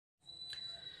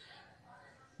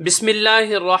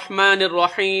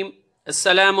बिस्मिल्लाहिर्रहमानिर्रहीम।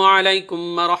 अस्सलामु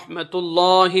अलैकुम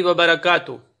वरहमतुल्लाहि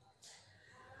वबरकातुह।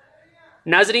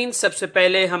 नाजरीन, सबसे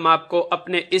पहले हम आपको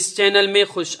अपने इस चैनल में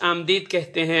खुश आमदीद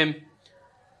कहते हैं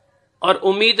और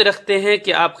उम्मीद रखते हैं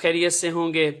कि आप खैरियत से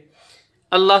होंगे।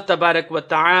 अल्लाह तबारक व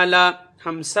तआला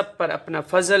हम सब पर अपना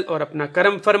फ़ज़ल और अपना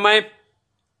करम फरमाए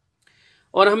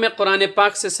और हमें कुरान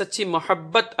पाक से सच्ची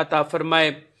मोहब्बत अता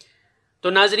फरमाए।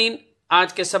 तो नाजरीन,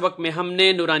 आज के सबक में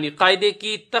हमने नूरानी कायदे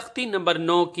की तख्ती नंबर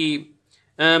 9 की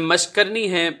मशक करनी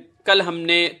है। कल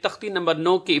हमने तख्ती नंबर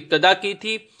 9 की इब्तदा की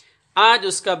थी। आज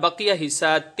उसका बकिया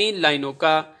हिस्सा 3 लाइनों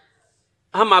का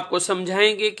हम आपको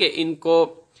समझाएंगे कि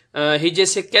इनको हिजे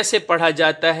से कैसे पढ़ा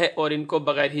जाता है और इनको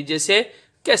बगैर हिजे से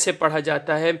कैसे पढ़ा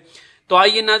जाता है। तो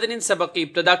आइए नाज़रीन, सबक की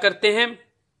इब्तदा करते हैं।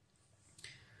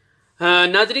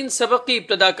 नाज़रीन, सबक की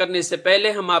इब्तदा करने से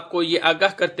पहले हम आपको ये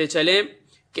आगाह करते चलें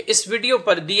कि इस वीडियो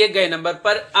पर दिए गए नंबर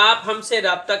पर आप हमसे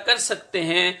राब्ता कर सकते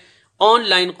हैं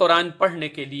ऑनलाइन कुरान पढ़ने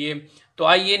के लिए। तो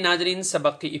आइए नाज़रीन,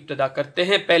 सबक की इब्तदा करते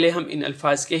हैं। पहले हम इन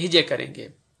अल्फाज के हिजे करेंगे।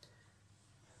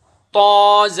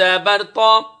 तो ज़बर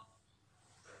तो,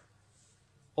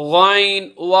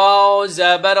 गैन वाव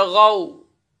ज़बर गौ,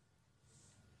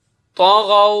 तो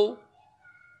गौ,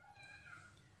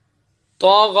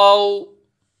 तो गौ,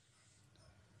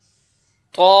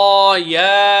 तो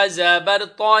या ज़बर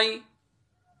तोय,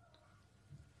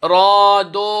 रा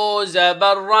दो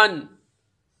ज़बर रन,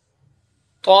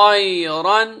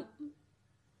 तोयरन,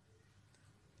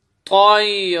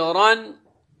 तोयरन,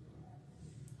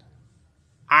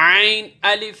 आइन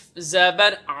अलिफ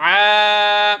ज़बर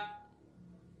आ,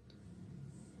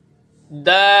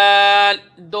 दाल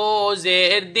दो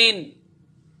ज़ेर दिन,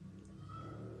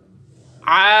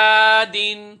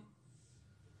 आदिन,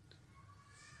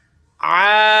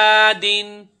 आदिन,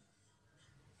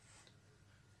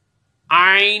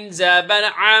 आइन ज़बर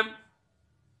आम,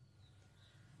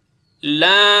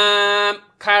 लाम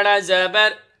खड़ा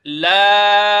ज़बर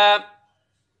ला,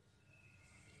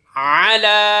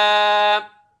 अला,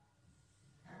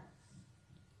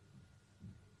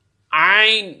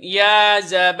 आइन या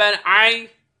ज़बर आई,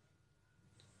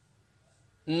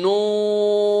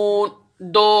 नून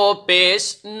दो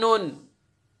पेश नुन,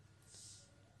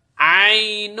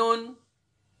 आइनुन,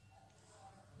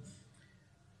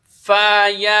 फा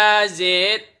या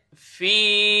ज़ेर फी,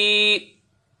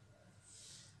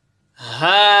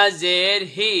 हा ज़ेर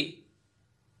ही,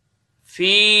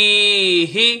 फी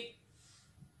ही।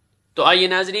 तो आइए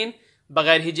नाजरीन,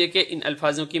 बगैर हिजे के इन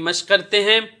अल्फाजों की मशक करते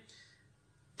हैं।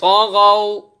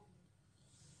 तौगौ,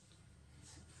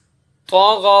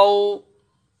 तौगौ,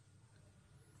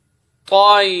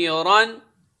 तौयरन,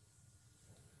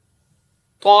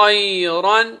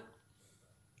 तौयरन,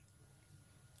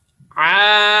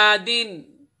 आदिन,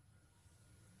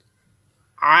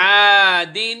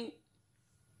 आदिन,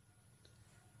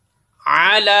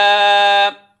 अला,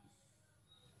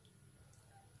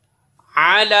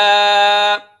 अला,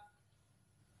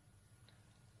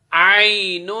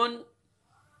 आइनुन,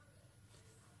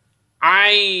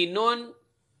 आइनुन,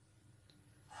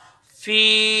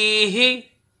 फीही,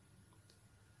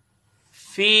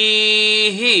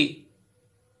 फीही।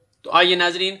 तो आइए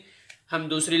नाजरीन, हम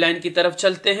दूसरी लाइन की तरफ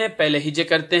चलते हैं। पहले हिजे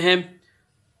करते हैं।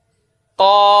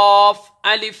 क़ाफ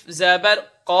अलिफ ज़बर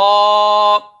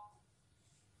क़ा,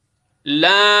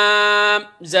 लाम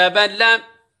ज़बर ला,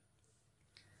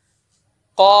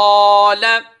 क़ाल,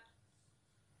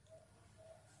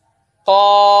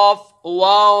 क़ाफ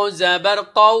वाव ज़बर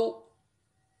क़ौ,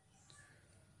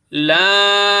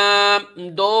 लाम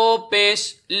दो पेश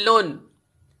लुन,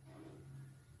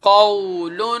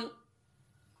 क़ौलुन,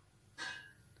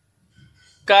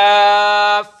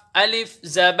 काफ अलिफ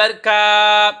ज़बर का,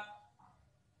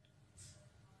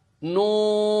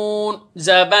 नून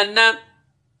ज़बर न,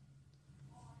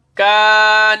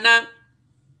 कान,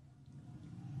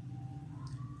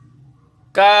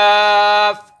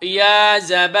 काफ या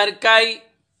ज़बर काई,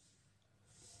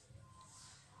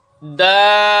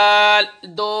 दाल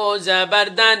दो ज़बर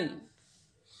दन,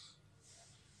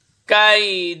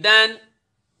 कैदन,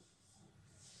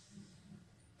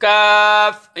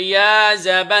 काफ या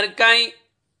ज़बर काई,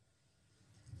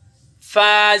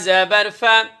 फा ज़बर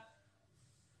फा,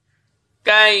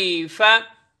 कैफा,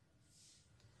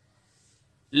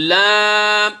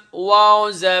 लाम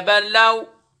वाव ज़बर लौ,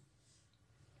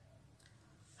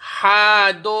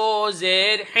 हा दो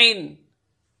ज़ेर हिन,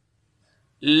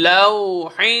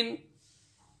 लौहिन।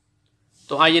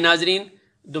 तो आइए नाजरीन,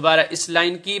 दोबारा इस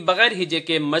लाइन की बगैर हिजे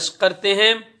के मशक करते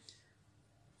हैं।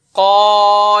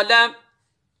 क़ाल,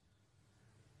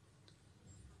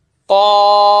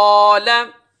 क़ाल,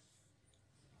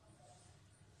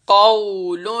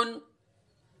 क़ौलुन,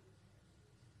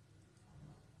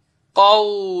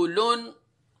 قول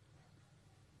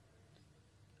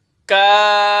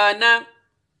كان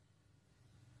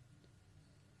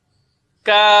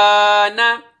كان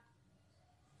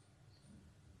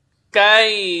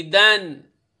كيدا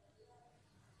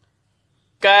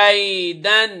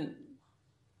كيدا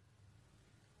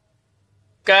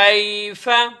كيف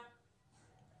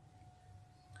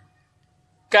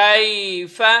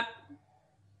كيف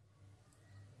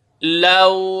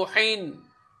لوح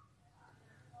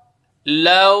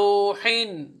لوح.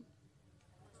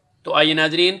 تو آئیے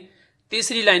ناظرین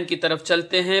تیسری لائن کی طرف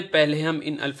چلتے ہیں. پہلے ہم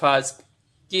ان الفاظ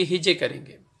کی ہجے کریں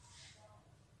گے.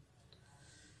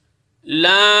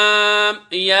 لام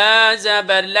یا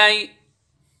زبر لائی،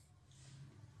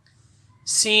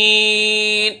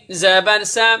 سین زبر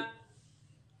سا،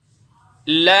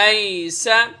 لیس،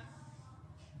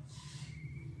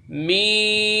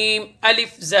 میم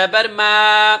الف زبر ما،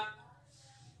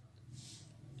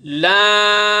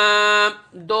 لام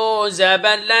دو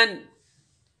زبر لن،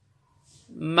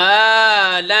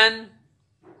 مالن،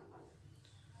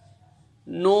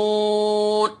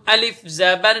 نون الف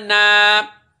زبر نا،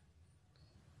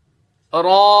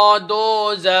 را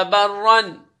دو زبر رن،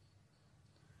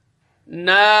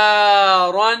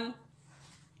 نارن،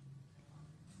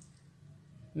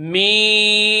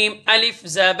 میم الف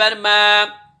زبر ما،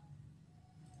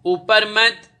 اوپر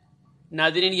مد.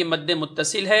 ناظرین یہ مد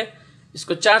متصل ہے، اس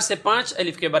کو 4 سے 5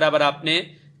 الف کے برابر آپ نے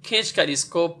کھینچ کر اس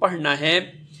کو پڑھنا ہے.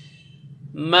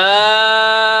 ما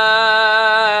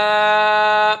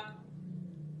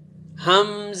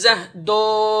حمزہ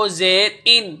دو زیر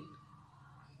ان،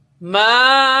 ما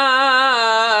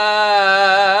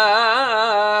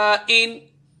ان،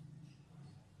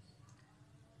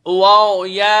 واو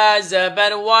یا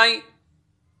زبر وائی،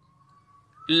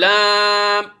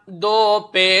 لام دو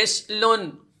پیش لن،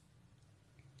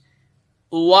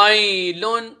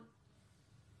 ویلن،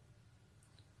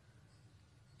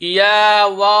 یا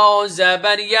واو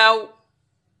زبر یو،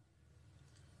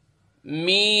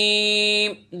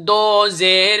 میم دو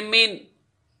زیر من،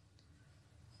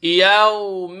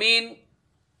 یومن.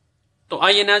 تو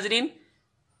آئیے ناظرین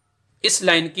اس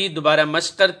لائن کی دوبارہ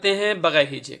مشق کرتے ہیں بغیر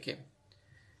ہجے کے.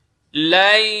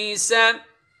 لیس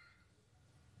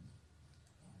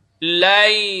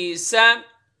لیس،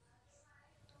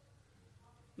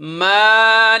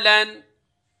 مالن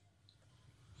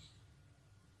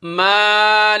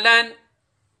مالن،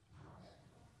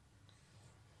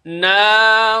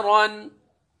 نارن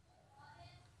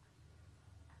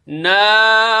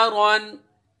نارن،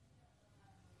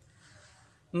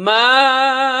 ماء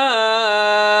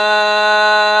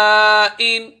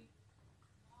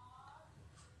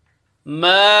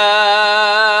ماء،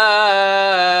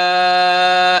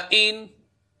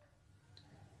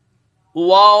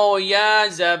 واو یا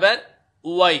زبر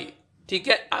وائی. ٹھیک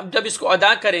ہے، اب جب اس کو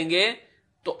ادا کریں گے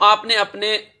تو آپ نے اپنے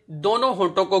دونوں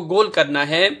ہونٹوں کو گول کرنا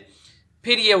ہے،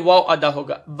 پھر یہ واو ادا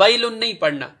ہوگا. ویلن نہیں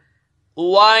پڑھنا،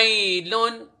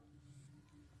 ویلن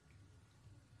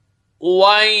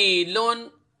ویلن،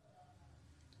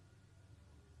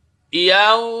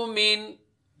 یومن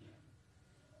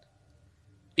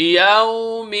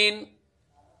یومن.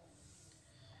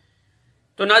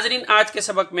 تو ناظرین آج کے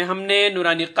سبق میں ہم نے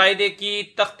نورانی قاعدے کی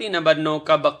تختی نمبر 9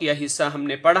 کا بقیہ حصہ ہم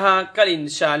نے پڑھا. کل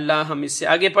انشاءاللہ ہم اس سے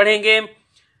آگے پڑھیں گے.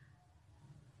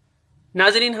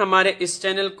 ناظرین ہمارے اس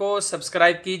چینل کو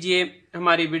سبسکرائب کیجئے،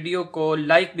 ہماری ویڈیو کو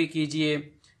لائک بھی کیجئے،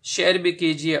 شیئر بھی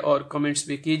کیجئے اور کمنٹس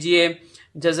بھی کیجئے.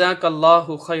 جزاک اللہ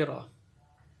خیرہ.